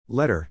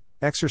Letter,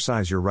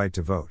 exercise your right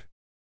to vote.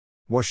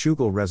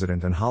 Washougal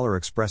resident Ann Holler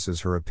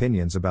expresses her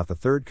opinions about the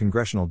 3rd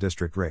Congressional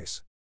District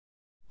race.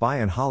 By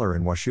Ann Holler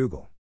in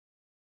Washougal.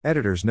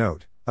 Editor's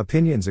note: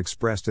 opinions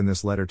expressed in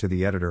this letter to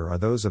the editor are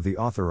those of the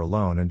author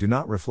alone and do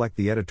not reflect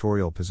the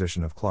editorial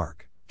position of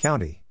Clark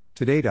County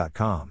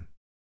Today.com.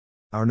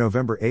 Our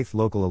November 8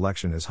 local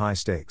election is high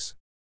stakes.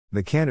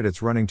 The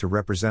candidates running to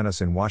represent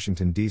us in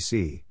Washington,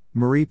 D.C.,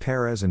 Marie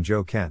Perez and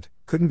Joe Kent,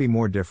 couldn't be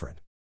more different.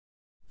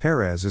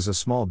 Perez is a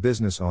small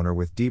business owner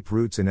with deep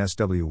roots in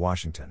SW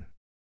Washington.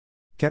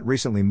 Kent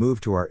recently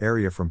moved to our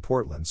area from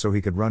Portland so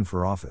he could run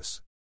for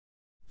office.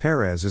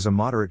 Perez is a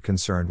moderate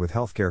concerned with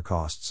healthcare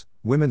costs,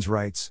 women's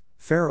rights,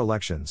 fair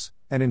elections,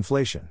 and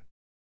inflation.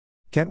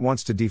 Kent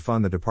wants to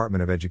defund the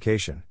Department of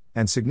Education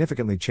and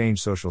significantly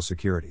change Social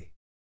Security.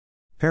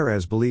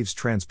 Perez believes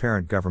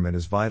transparent government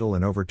is vital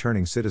in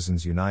overturning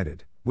Citizens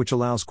United, which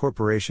allows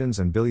corporations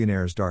and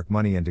billionaires dark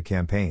money into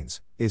campaigns,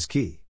 is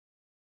key.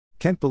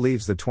 Kent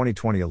believes the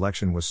 2020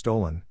 election was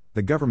stolen,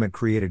 the government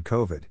created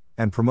COVID,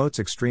 and promotes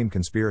extreme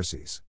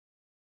conspiracies.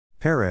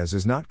 Perez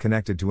is not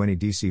connected to any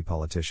DC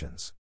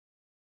politicians.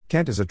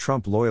 Kent is a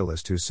Trump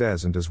loyalist who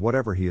says and does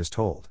whatever he is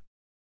told.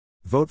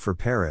 Vote for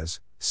Perez,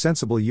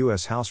 sensible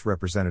U.S. House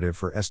Representative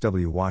for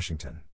SW Washington.